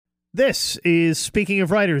This is Speaking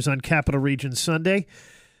of Writers on Capital Region Sunday.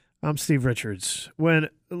 I'm Steve Richards. When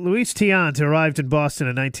Luis Tiant arrived in Boston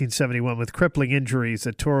in 1971 with crippling injuries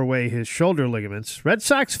that tore away his shoulder ligaments, Red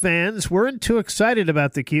Sox fans weren't too excited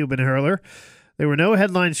about the Cuban hurler. There were no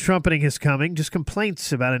headlines trumpeting his coming, just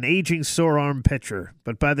complaints about an aging sore-arm pitcher.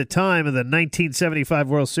 But by the time of the 1975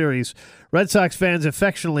 World Series, Red Sox fans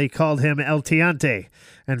affectionately called him El Tiante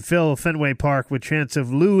and filled Fenway Park with chants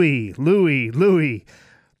of Louie, Louie, Louie.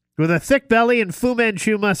 With a thick belly and Fu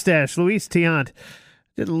Manchu mustache, Luis Tiant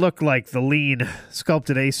didn't look like the lean,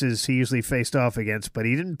 sculpted aces he usually faced off against, but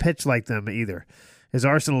he didn't pitch like them either. His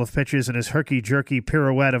arsenal of pitches and his herky-jerky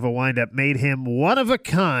pirouette of a windup made him one of a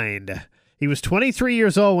kind. He was 23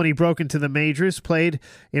 years old when he broke into the majors, played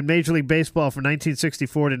in Major League Baseball from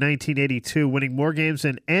 1964 to 1982, winning more games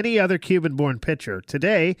than any other Cuban-born pitcher.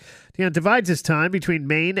 Today, Tiant divides his time between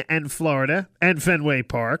Maine and Florida and Fenway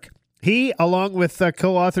Park. He, along with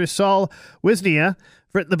co-author Saul Wisnia,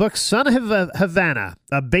 written the book Son of Havana,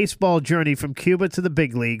 a baseball journey from Cuba to the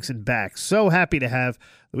big leagues and back. So happy to have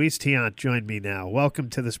Luis Tiant join me now. Welcome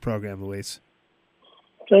to this program, Luis.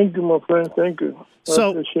 Thank you, my friend. Thank you. I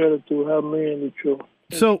appreciate it to have me in the show.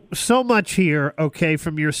 So much here, okay,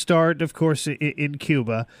 from your start, of course, in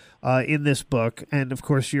Cuba, in this book, and, of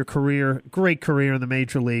course, your career, great career in the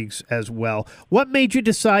major leagues as well. What made you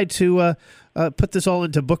decide to put this all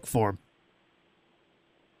into book form?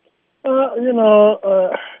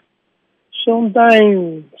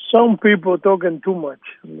 Sometimes some people talking too much.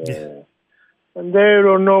 And they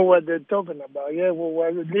don't know what they're talking about. Yeah,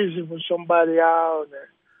 well, this is for somebody out.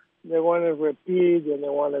 They want to repeat and they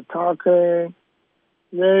want to talk. A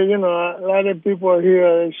lot of people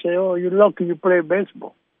here, they say, oh, you're lucky you play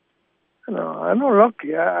baseball. I'm not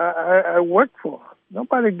lucky. I work for it.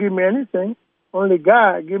 Nobody give me anything. Only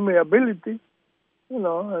God give me ability. And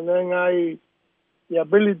then the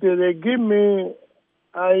ability they give me,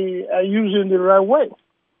 I use it the right way.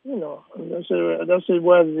 And that's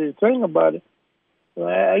what the thing about it.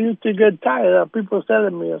 I used to get tired of people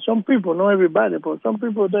telling me, some people, not everybody, but some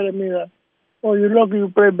people telling me that, oh, you're lucky you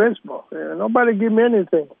play baseball. Nobody give me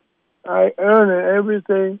anything. I earned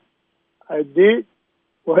everything I did,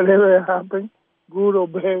 whatever happened, good or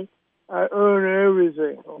bad, I earned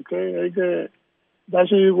everything, okay?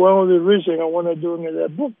 That's one of the reasons I want to do in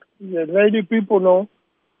that book. The lady people know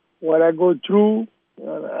what I go through.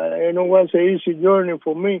 I know what's an easy journey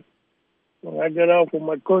for me. When I get out from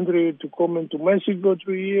my country to come into Mexico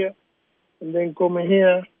 3 years, and then coming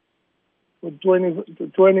here for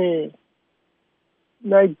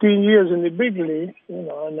 19 years in the big league,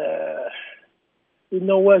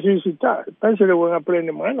 what's easy task, especially when I play in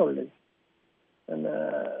the minor league. And,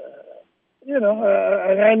 I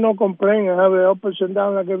no complain. I have ups and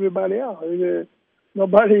downs like everybody else.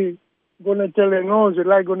 Nobody going to tell them, no, it's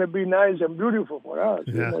like going to be nice and beautiful for us.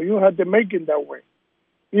 Yeah. You have to make it that way.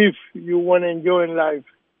 If you want to enjoy life,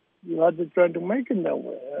 you have to try to make it that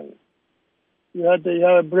way. And you have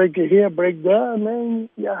to break it here, break there, and then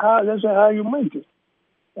that's how you make it.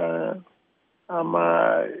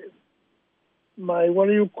 My what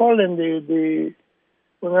do you call them? The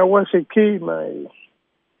when I was a kid, my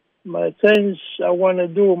things I want to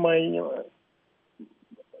do,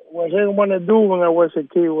 what I want to do when I was a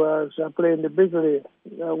kid was I played in the big league.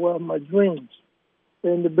 That was my dreams.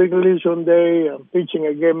 In the big league someday, I'm pitching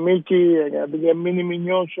against Mickey and against Minnie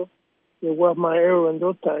Mignoso. It was my era in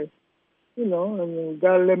those times, and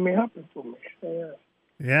God let me happen for me.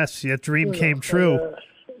 Yes, your dream came true.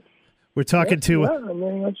 We're talking to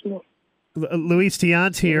Luis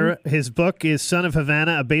Tiant here. Mm-hmm. His book is Son of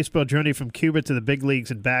Havana, a baseball journey from Cuba to the big leagues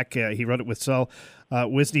and back. He wrote it with Saul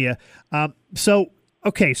Wisnia. So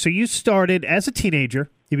you started as a teenager.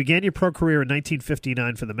 You began your pro career in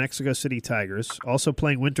 1959 for the Mexico City Tigers, also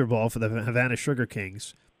playing winter ball for the Havana Sugar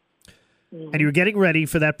Kings. Mm-hmm. And you were getting ready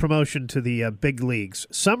for that promotion to the big leagues.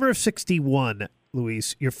 Summer of 61,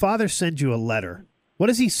 Luis, your father sends you a letter. What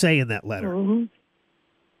does he say in that letter? Mm-hmm.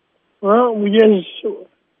 Well,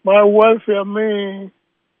 my wife and me,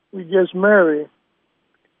 we just married.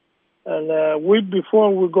 And a week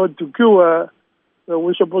before we go to Cuba,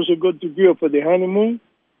 we're supposed to go to Cuba for the honeymoon.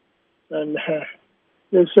 And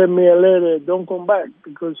they sent me a letter, don't come back,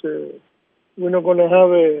 because they're not going to have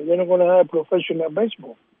professional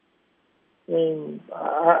baseball. And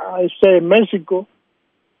I stay in Mexico.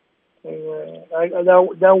 And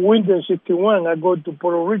that winter in 61, I go to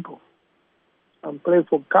Puerto Rico and play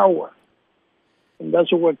for Cuba. And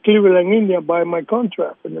that's where Cleveland, India, buy my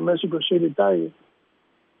contract in the Mexico City Tigers.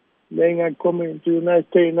 Then I come into the United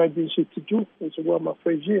States in 1962. This was my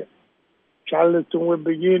first year. Charleston, West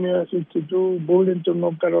Virginia, 62. Burlington,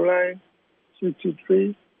 North Carolina,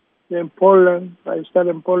 63. Then Portland, I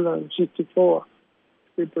started in Portland in 64,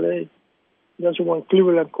 AAA. That's when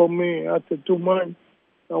Cleveland called me after 2 months.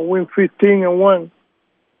 I win 15-1.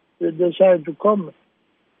 They decided to call me.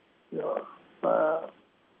 You know,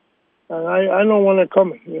 and I don't want to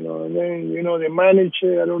come, And then, the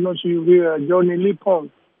manager, I don't know if you hear Johnny Lipon.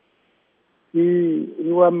 He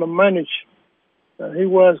was my manager. And he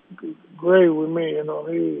was great with me,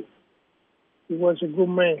 He was a good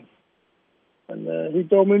man. And he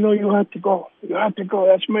told me, no, you have to go. You have to go.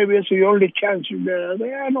 That's the only chance you get. I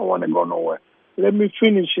said, I don't want to go nowhere. Let me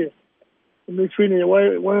finish it. Let me finish.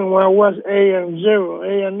 When I was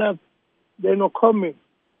A&0, they don't call me.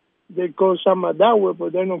 They call some that way,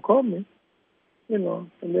 but they don't call me. And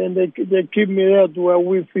then they keep me there to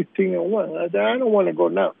win 15-1. I said, I don't want to go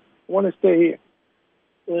now. I want to stay here.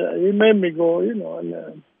 He made me go, and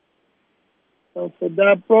for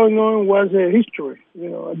that point on was a history.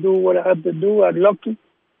 I do what I had to do. I'm lucky,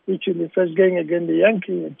 reaching the first game against the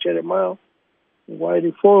Yankees at Cherry-Mile.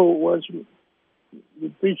 Whitey Ford was the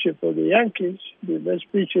pitcher for the Yankees, the best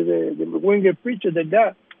pitcher, the winger pitcher they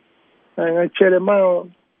got. And I Cherry-Mile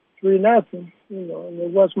 3-0, and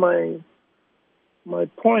it was my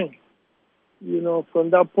point. From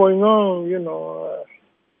that point on,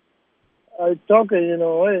 I talk, hey, you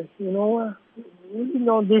know what? There's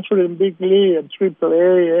no difference in big league and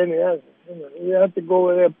AAA, any other. You have to go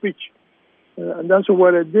over there and pitch. And that's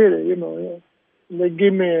what I did, They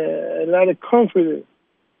give me a lot of confidence.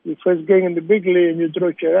 The first game in the big league, and you throw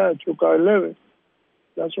it out, took out 11.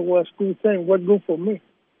 That's what good thing. What good for me.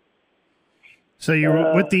 So you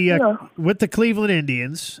were with the Cleveland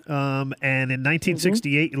Indians, and in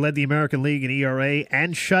 1968 you led the American League in ERA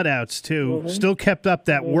and shutouts too. Still kept up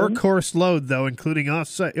that workhorse load though, including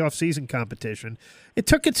off-season competition. It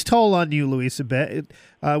took its toll on you, Luis, a bit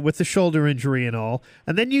with the shoulder injury and all.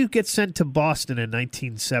 And then you get sent to Boston in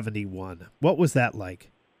 1971. What was that like?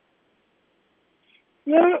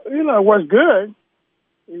 Yeah, it was good.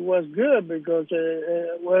 It was good because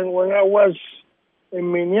when I was in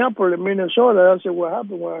Minneapolis, Minnesota, I said, what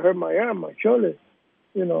happened when I hurt my arm, my shoulder?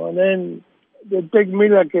 And then they take me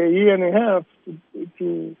like a year and a half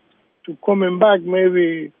to coming back,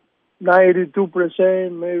 maybe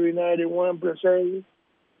 92%, maybe 91%.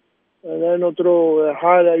 And I don't throw as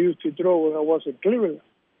hard I used to throw when I was in Cleveland.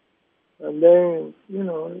 And then,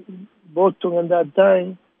 Boston at that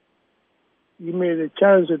time, give me the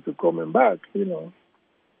chance to coming back, And,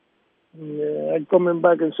 I coming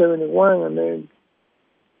back in 71, and then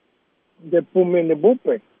they put me in the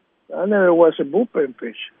bullpen. I never was a bullpen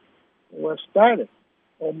pitcher. I was started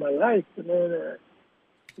all my life. And then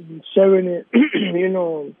in 70,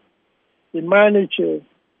 the manager,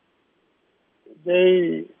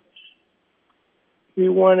 he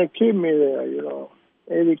wanted to keep me there,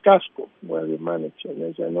 Eddie Casco was the manager. And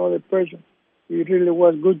there's another person. He really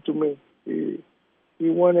was good to me. He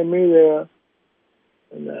wanted me there.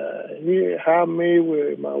 And he had me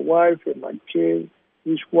with my wife and my kid,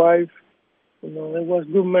 his wife. It was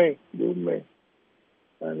good man. And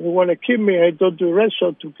he wanted to keep me. I told the Red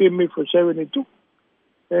Sox to keep me for 72.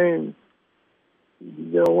 And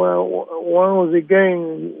one of the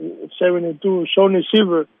game, 72, Sonny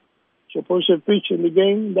Silver supposed to pitch in the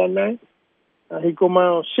game that night. And he come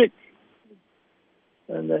out sick.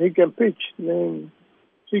 And he can pitch. Then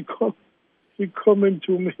he coming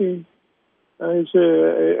to me. And he said,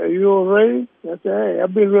 are you all ready? I said, hey,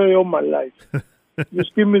 I've been ready all my life.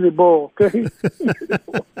 Just give me the ball, okay?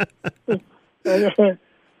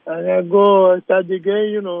 and I go start the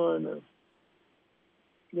game, and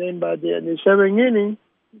then by the 7th inning,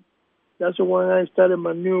 that's when I started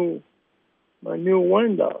my new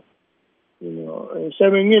wind-up. In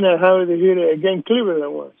 7th inning, I had to hit it again, Cleveland I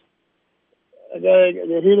was. I got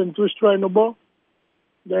the hit and 2 strikes, no ball.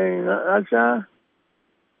 Then I said,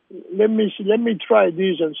 let me try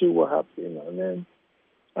this and see what happens. And then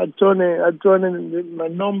I turn in my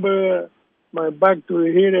number, my back to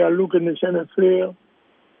the hitter. I look in the center field.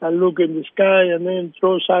 I look in the sky and then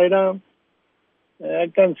throw side down. I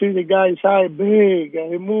can see the guy's eye big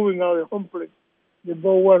and he's moving out of the home plate. The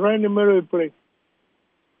ball was right in the middle of the plate.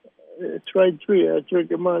 Strike 3. I took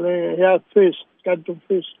him out and he had fist, got to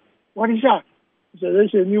fist. What is that? He said,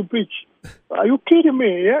 that's a new pitch. Are you kidding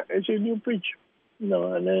me? Yeah, it's a new pitch. And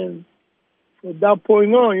then from that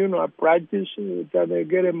point on, I practice, trying to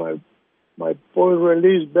get my point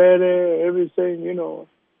release better, everything,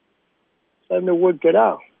 trying to work it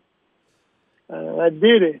out. And I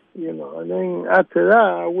did it, and then after that,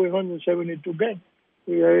 I went 172 games.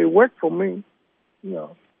 It worked for me,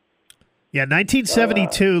 Yeah,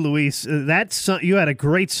 1972, Luis. You had a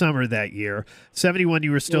great summer that year. 71,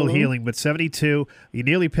 you were still healing, but 72, you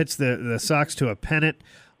nearly pitched the Sox to a pennant.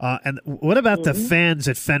 And what about the fans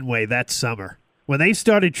at Fenway that summer when they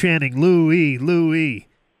started chanting "Louis, Louis"?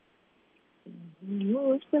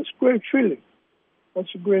 No, that's a great feeling.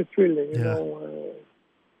 That's a great feeling. You know,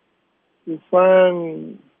 your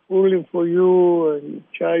fan pulling for you and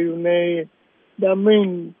chant your name. That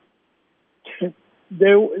means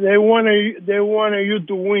they wanted you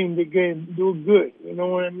to win the game, do good. You know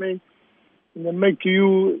what I mean? And they make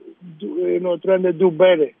you, trying to do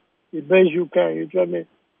better, the best you can.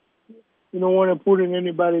 You don't want to put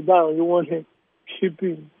anybody down. You want to keep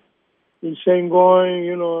the same going,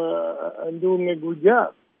 and doing a good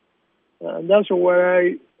job. And that's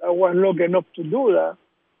why I was lucky enough to do that.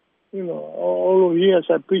 All of years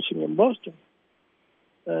I pitching in Boston.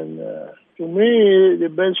 And to me, the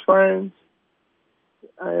best fans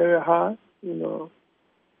I ever had, and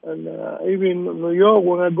even New York,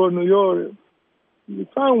 when I go to New York, the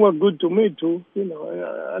fans were good to me too.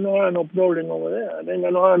 I don't have no problem over there. I don't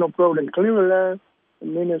have no problem in Cleveland,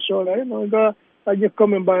 in Minnesota. I just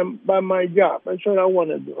coming by my job. That's what I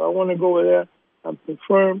want to do. I want to go over there and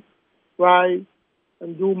perform, right,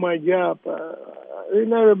 and do my job. It's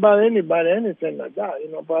not about anybody, anything like that,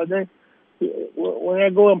 But then when I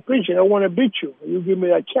go and preach, I want to beat you. You give me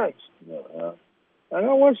that chance. And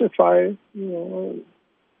I was a fire,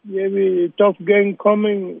 maybe a tough game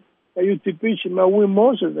coming. I used to pitch and I win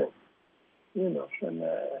most of them, And like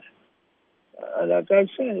I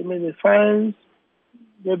said, the fans,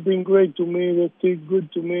 they've been great to me. They're still good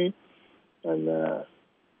to me. And,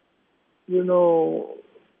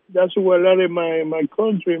 that's what a lot of my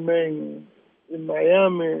countrymen in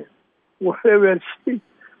Miami, whatever I see,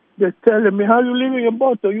 they're telling me, how you living in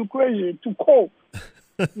Boston? You crazy? It's too cold.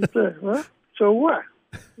 I say, huh? So what?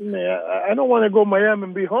 I don't want to go to Miami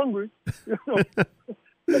and be hungry.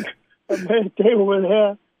 I better stay over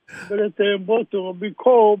there. Better stay in Boston. It'll be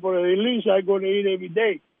cold, but at least I'm going to eat every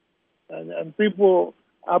day. And people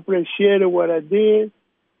appreciated what I did,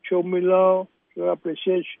 show me love, show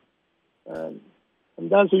appreciation. And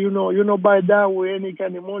that's, buy that with any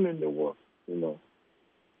kind of money in the world,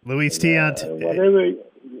 Luis Tiant. Whatever,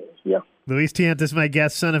 yeah. Luis Tiant is my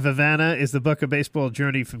guest. Son of Havana is the book of baseball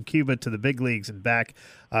journey from Cuba to the big leagues and back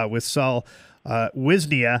with Saul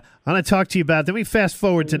Wisnia. I want to talk to you about, then we fast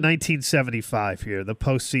forward to 1975 here, the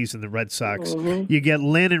postseason, the Red Sox. You get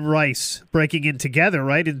Lynn and Rice breaking in together,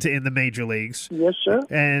 right, in the major leagues. Yes, sir.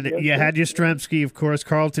 And you had Yastrzemski, of course,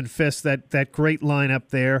 Carlton Fisk, that great lineup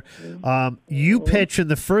there. You pitch in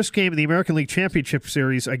the first game of the American League Championship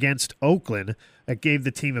Series against Oakland. That gave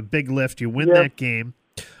the team a big lift. You win that game.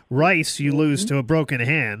 Rice, you lose to a broken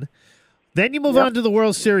hand. Then you move on to the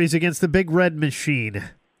World Series against the Big Red Machine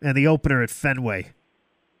and the opener at Fenway.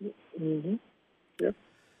 Yep.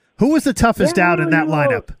 Who was the toughest out in that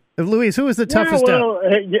lineup? Luis, who was the toughest out?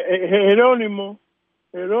 Geronimo,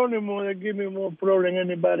 they give me more problem than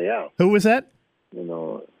anybody else. Who was that?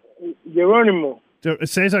 Geronimo.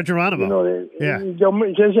 Cesar Geronimo.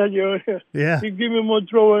 Cesar Geronimo. Yeah. He give me more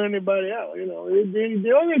trouble than anybody else.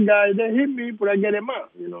 The other guy, they hit me, but I get him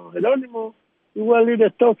out. Geronimo, he was a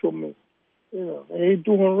little tough for me. And he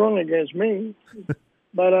do him wrong against me.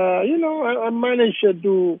 But, I managed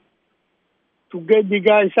to get the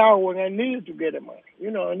guys out when I needed to get them out.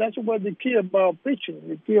 And that's what the key about pitching,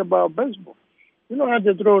 the key about baseball. You don't have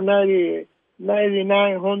to throw 99,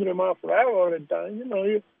 100 miles per hour all the time. You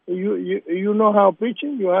know how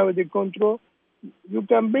pitching, you have the control, you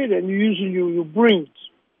can beat it. You use your brains.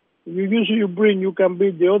 You use your brain, you can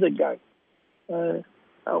beat the other guy. And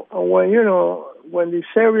when the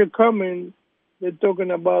series coming, they're talking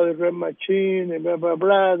about the red machine and blah, blah,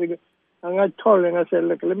 blah. And I told them, I said,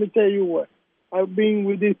 look, let me tell you what. I've been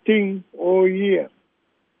with this team all year.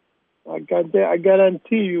 I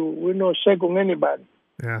guarantee you, we're not second anybody.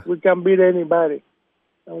 Yeah. We can beat anybody.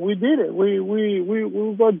 And we did it. We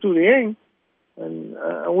got to the end, and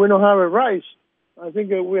we don't have a Rice. I think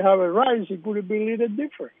if we have a Rice, it could have been a little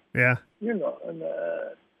different. Yeah. But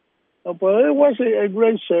it was a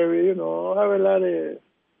great series. I have a lot of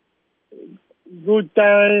good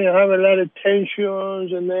time. I have a lot of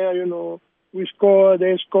tensions, and there, we score,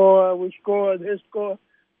 they score, we score, they score,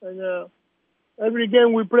 and every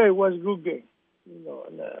game we play was a good game.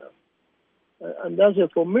 And that's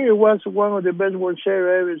it. For me, it was one of the best World Series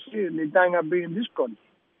I ever seen the time I've been in this country.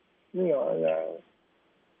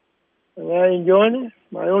 And I enjoyed it.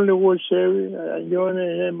 My only World Series, I enjoyed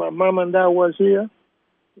it. And my mom and dad was here.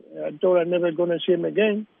 I thought I never going to see him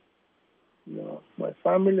again. My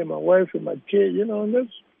family, my wife, and my kids,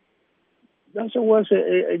 that was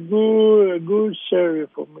a good series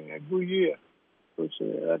for me, a good year. Because,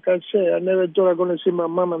 like I said, I never thought I was going to see my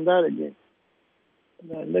mom and dad again.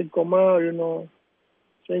 And they come out,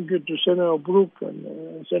 thank you to Senator Brooke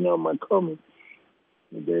and Senator McCormick.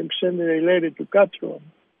 They sent a letter to Castro,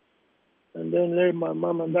 and then let my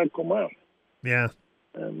mom and dad come out. Yeah.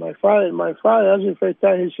 And my father, that's the first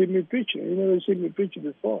time he seen me preaching. He never seen me preaching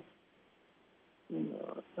before.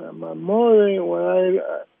 And my mother, when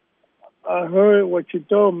I heard what she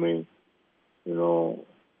told me,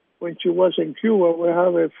 when she was in Cuba, we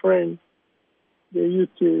have a friend. He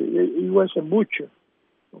was a butcher.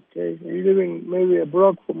 Okay, he living maybe a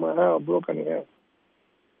block from my house, block and a half.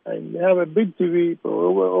 And they have a big TV, but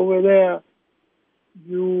over there,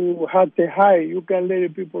 you have to hide. You can let the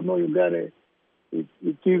people know you got a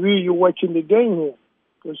TV. You're watching the game here,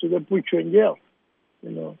 because they put you in jail.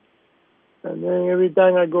 And then every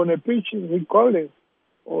time I go to preaching, he calling,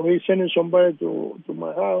 or he sending somebody to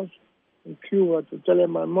my house in Cuba to tell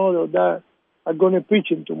my mother that I'm going to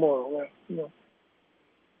preaching tomorrow. And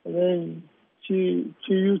then she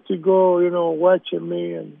used to go, watching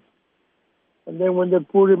me, and then when they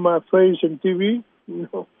put in my face in TV,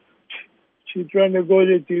 she trying to go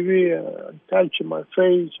to the TV and touch my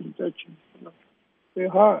face and touch it.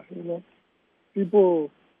 It's hard, People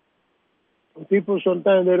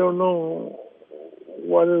sometimes they don't know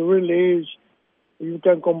what it really is. You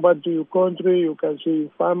can come back to your country, you can see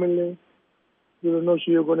your family. You don't know if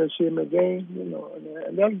you're going to see them again,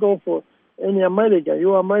 And that go for any American.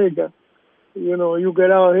 You American, you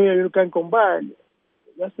get out here, you can come back.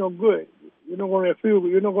 That's not good. You're not going to feel.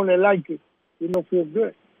 You're not going to like it. You don't feel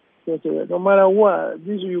good. Because no matter what,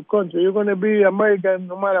 this is your country. You're going to be American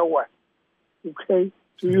no matter what. Okay,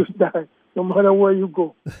 so you die no matter where you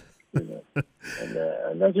go. And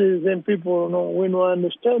that's the same people. We don't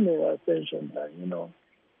understand that thing sometimes.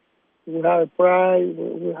 We have pride.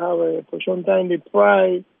 We have but sometimes the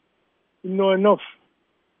pride is not enough.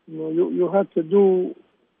 You have to do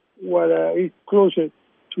what is closer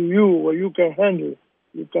to you, where you can handle it.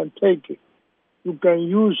 You can take it. You can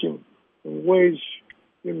use it in ways,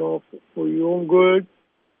 for your own good,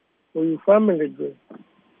 for your family good.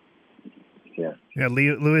 Yeah. Yeah,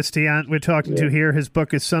 Luis Tiant, we're talking to here. His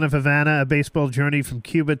book is Son of Havana, A Baseball Journey from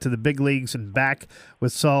Cuba to the Big Leagues and Back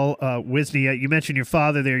with Saul Wisnia. You mentioned your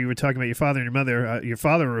father there. You were talking about your father and your mother. Your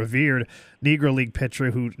father, a revered Negro League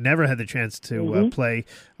pitcher who never had the chance to play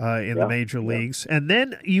in the major leagues. And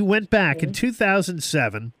then you went back in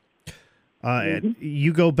 2007. And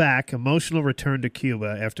you go back, emotional return to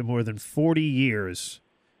Cuba after more than 40 years.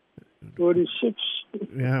 46.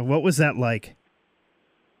 Yeah, what was that like?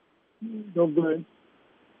 No good.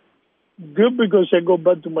 Good because I go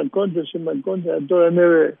back to my country, see my country. I thought I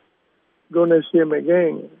never gonna see him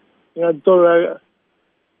again. And I thought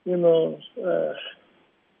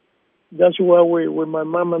that's why with my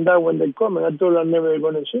mom and dad when they come, I thought I never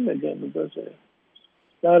gonna see him again because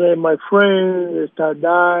that my friends start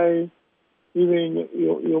die. Even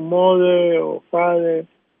your mother or father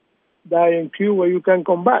die in Cuba, you can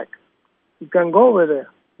come back. You can go over there.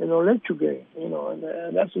 Let you get, and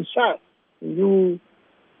that's sad. When you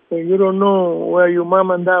don't know where your mom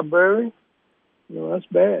and dad buried, that's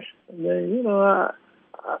bad. And then,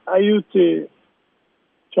 I used to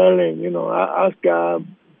tell him, I ask God,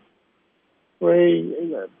 pray,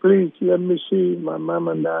 please let me see my mom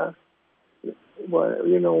and dad.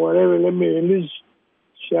 Whatever, let me at least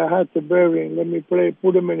I had to bury him. Let me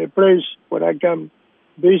put him in a place where I can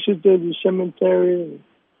visit the cemetery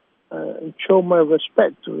and show my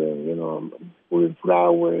respect to them, putting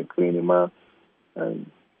flowers, clean them up, and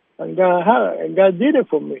God did it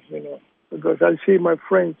for me, because I see my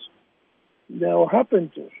friends that all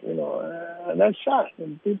happened to, and that's sad.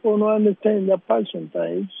 And people don't understand that part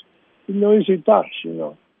sometimes. It's a touch,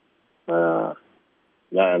 and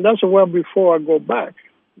that's why before I go back,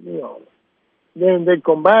 then they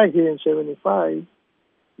come back here in '75.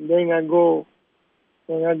 Then when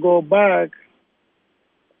I go back.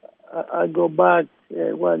 I go back,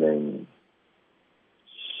 in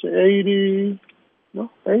 80,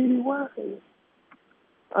 81?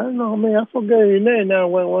 I don't know, I forget his name now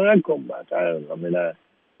when I come back. I don't know,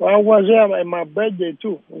 I was there at my birthday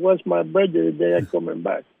too. It was my birthday the day I coming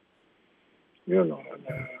back. I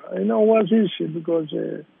know what's easy because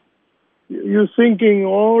you're thinking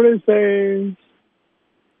all the things,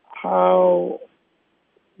 how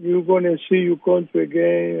you're going to see your country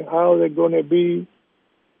again, how they're going to be.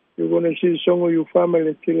 You're going to see some of your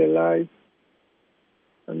family still alive.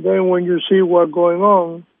 And then when you see what's going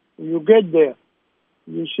on, when you get there,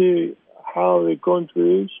 you see how the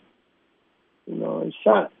country is. It's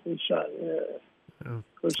sad. It's sad. Oh.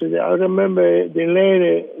 Because I remember the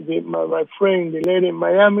lady, my friend, the lady in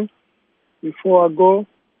Miami, before I go,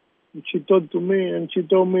 and she talked to me, and she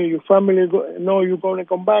told me, your family know you're going to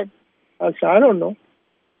come back? I said, I don't know.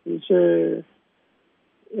 He said,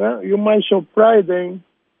 well, you might surprise them,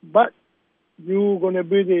 but you're going to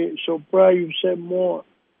be the surprise you said more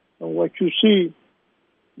than what you see.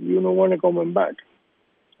 You don't want to come back.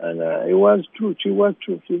 And it was true. She was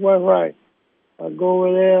true. She was right. I go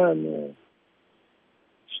over there and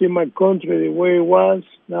see my country the way it was,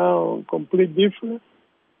 now complete different.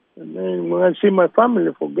 And then when I see my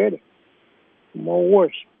family, forget it. More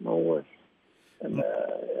worse, more worse. And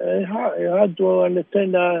it's hard to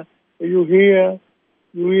understand that you here,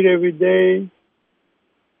 you eat every day,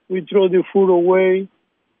 we throw the food away,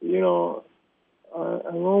 and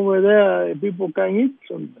over there, people can eat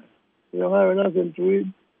something. They don't have nothing to eat.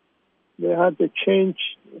 They have to change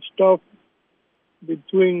stuff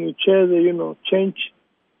between each other, change.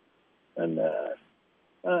 And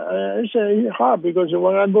it's hard because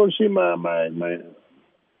when I go see my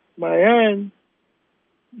aunt,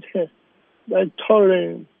 I told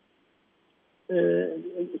her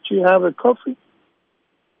she have a coffee,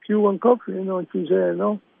 Cuban coffee, and she said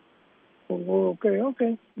no. Oh,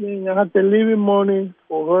 okay. Then I have to leave money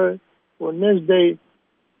for her. For next day,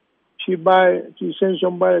 she sends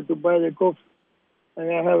somebody to buy the coffee, and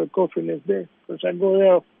I have a coffee next day because I go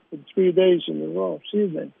there for 3 days in a row. See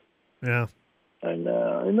them. Yeah. And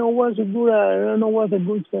I don't know what's a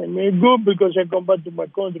good thing. It's good because I come back to my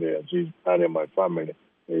country and she's part of my family.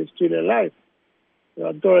 Is still alive. So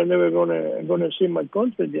I thought I never gonna see my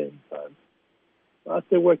country again. But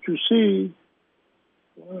after what you see,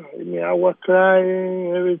 I was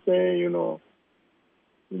crying, everything,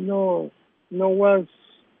 what's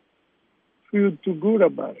feel too good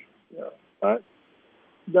about it. Yeah. But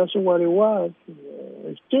that's what it was.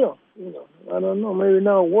 Still, I don't know, maybe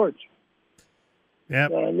now it works. Yeah.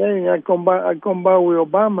 And then I come back with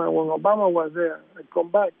Obama. When Obama was there, I come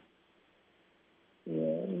back.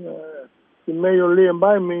 The mayor Lee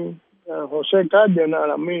invited me, Jose Cardenas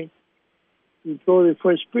and me, to throw the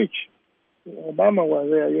first speech. Obama was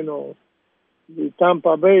there, the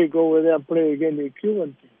Tampa Bay go over there and play against the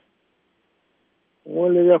Cuban team. I'm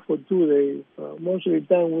only there for 2 days. Most of the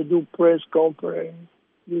time we do press conference,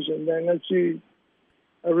 this and that.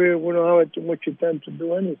 I really don't have too much time to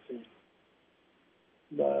do anything.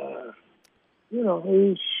 But,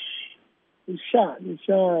 it's sad. It's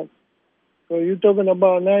sad. So you're talking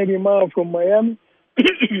about 90 miles from Miami,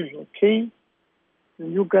 okay?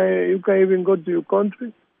 And you can even go to your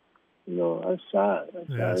country. That's sad. That's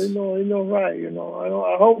Yes. sad. It's not right.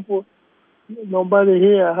 I hope nobody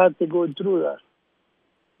here had to go through that.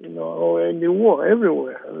 Or in the war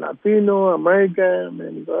everywhere, Latino,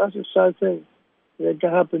 American. That's a sad thing that can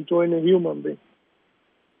happen to any human being.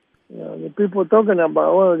 The people talking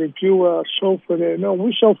about, the Cuba suffered it. No,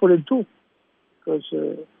 we suffered it too, because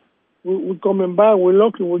we're coming back. We're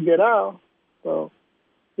lucky we get out. So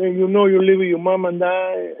then you live with your mom and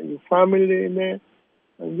dad and your family in there,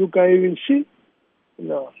 and you can even see.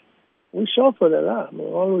 We suffered a lot.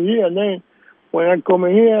 All here, and then when I come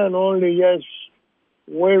in here and only just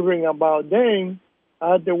worrying about them,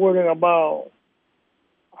 I had to worry about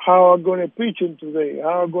how I'm going to preach it today,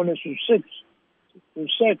 how I'm going to success, and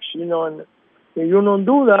if you don't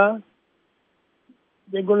do that,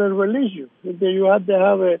 they're going to release you. You have to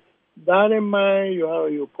have that in mind, you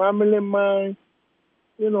have your family in mind,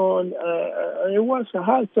 and it was a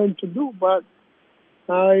hard thing to do, but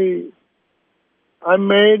I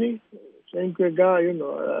made it. Thank you, God.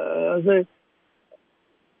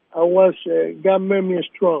 I say God made me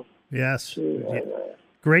strong. Yes.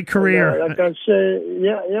 Great career. Like I say,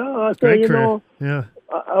 I say, Great career. Yeah.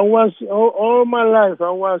 I was all my life.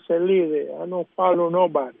 I was a leader. I don't follow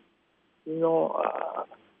nobody.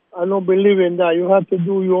 I don't believe in that. You have to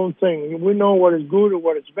do your own thing. We know what is good and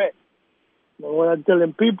what is bad. But what I'm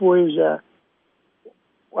telling people is,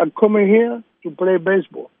 I'm coming here to play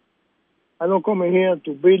baseball. I don't come in here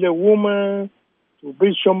to beat a woman, to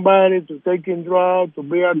beat somebody, to taking drugs, to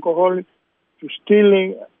be alcoholic, to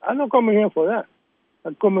stealing. I'm not coming here for that.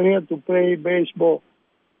 I'm coming here to play baseball.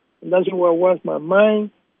 And that's what was my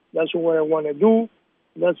mind. That's what I want to do.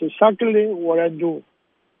 That's exactly what I do.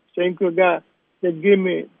 Thank you, God. They give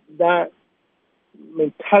me that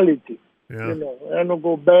mentality. Yeah. I don't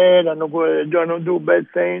go bad. I don't do bad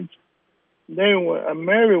things. Then when I'm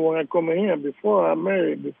married, when I come in here, before I'm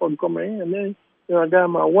married, before I come in here, then I got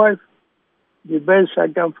my wife, the best I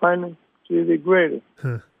can find. She's the greatest.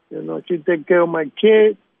 Huh. She take care of my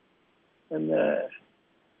kids, and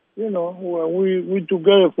we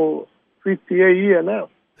together for 58 years now.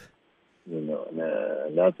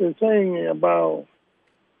 And that's the thing about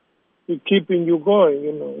it keeping you going.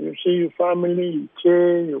 You see your family,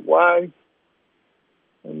 your kids, your wife,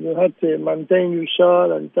 and you have to maintain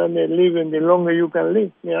yourself and try to live in the longer you can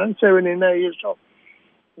live. I'm 79 years old.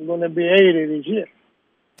 I'm going to be 80 this year.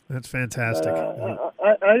 That's fantastic. I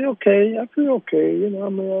okay. I feel okay. I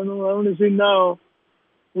only see now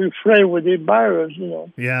we're afraid with this virus.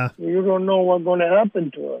 Yeah. You don't know what's going to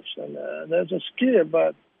happen to us, and that's a scare.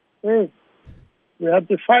 But hey, we have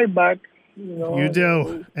to fight back. You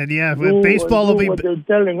do, and yeah, baseball will be. What they're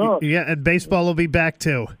telling us. Yeah, and baseball will be back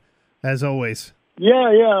too, as always. Yeah.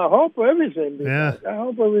 I hope everything. Yeah. I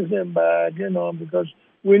hope everything back. Because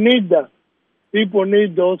we need that. People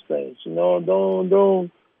need those things.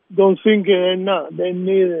 Don't think they're not. They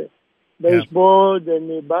need baseball, they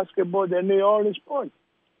need basketball, they need all the sports.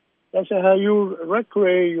 That's how you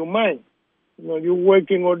recreate your mind. You're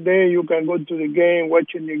working all day, you can go to the game,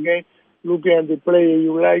 watching the game, looking at the player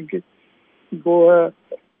you like it. Go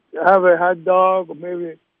have a hot dog, or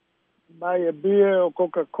maybe buy a beer or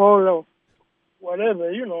Coca-Cola, whatever,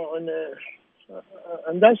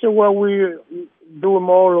 and that's what we do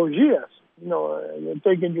all those years. You're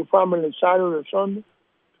taking your family Saturday or Sunday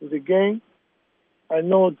to the game. I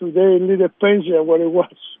know today a little pension what it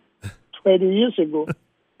was 20 years ago,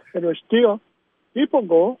 but still, people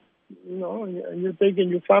go, and you're taking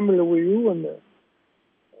your family with you, and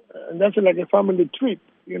that's like a family trip.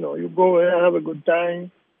 You go and have a good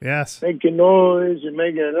time. Yes. Making noise, you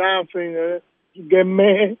make it laughing, you get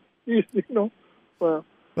mad,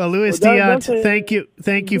 Well, Luis Tiant,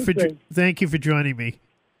 thank you for joining me.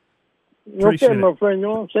 Okay, my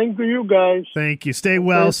friend. Thank you guys. Thank you. Stay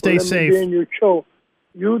well. Stay safe. Be in your show.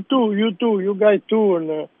 You too. You guys too,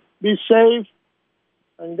 and be safe.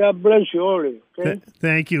 And God bless you all. Okay.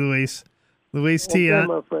 Thank you, Luis. Luis Tiant,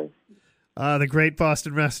 my friend. The great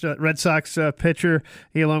Boston Red Sox pitcher.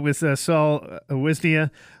 He, along with Saul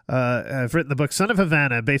Wisnia, have written the book "Son of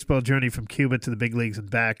Havana: A Baseball Journey from Cuba to the Big Leagues and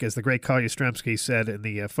Back." As the great Carl Yastrzemski said in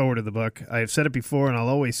the foreword of the book, I have said it before and I'll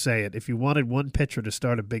always say it. If you wanted one pitcher to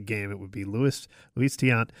start a big game, it would be Luis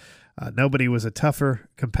Tiant. Nobody was a tougher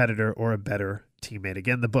competitor or a better teammate.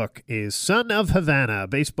 Again, the book is "Son of Havana: A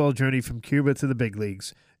Baseball Journey from Cuba to the Big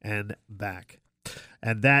Leagues and Back."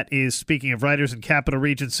 And that is Speaking of Writers in Capital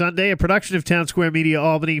Region Sunday, a production of Town Square Media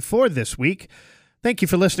Albany for this week. Thank you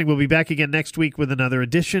for listening. We'll be back again next week with another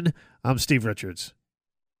edition. I'm Steve Richards.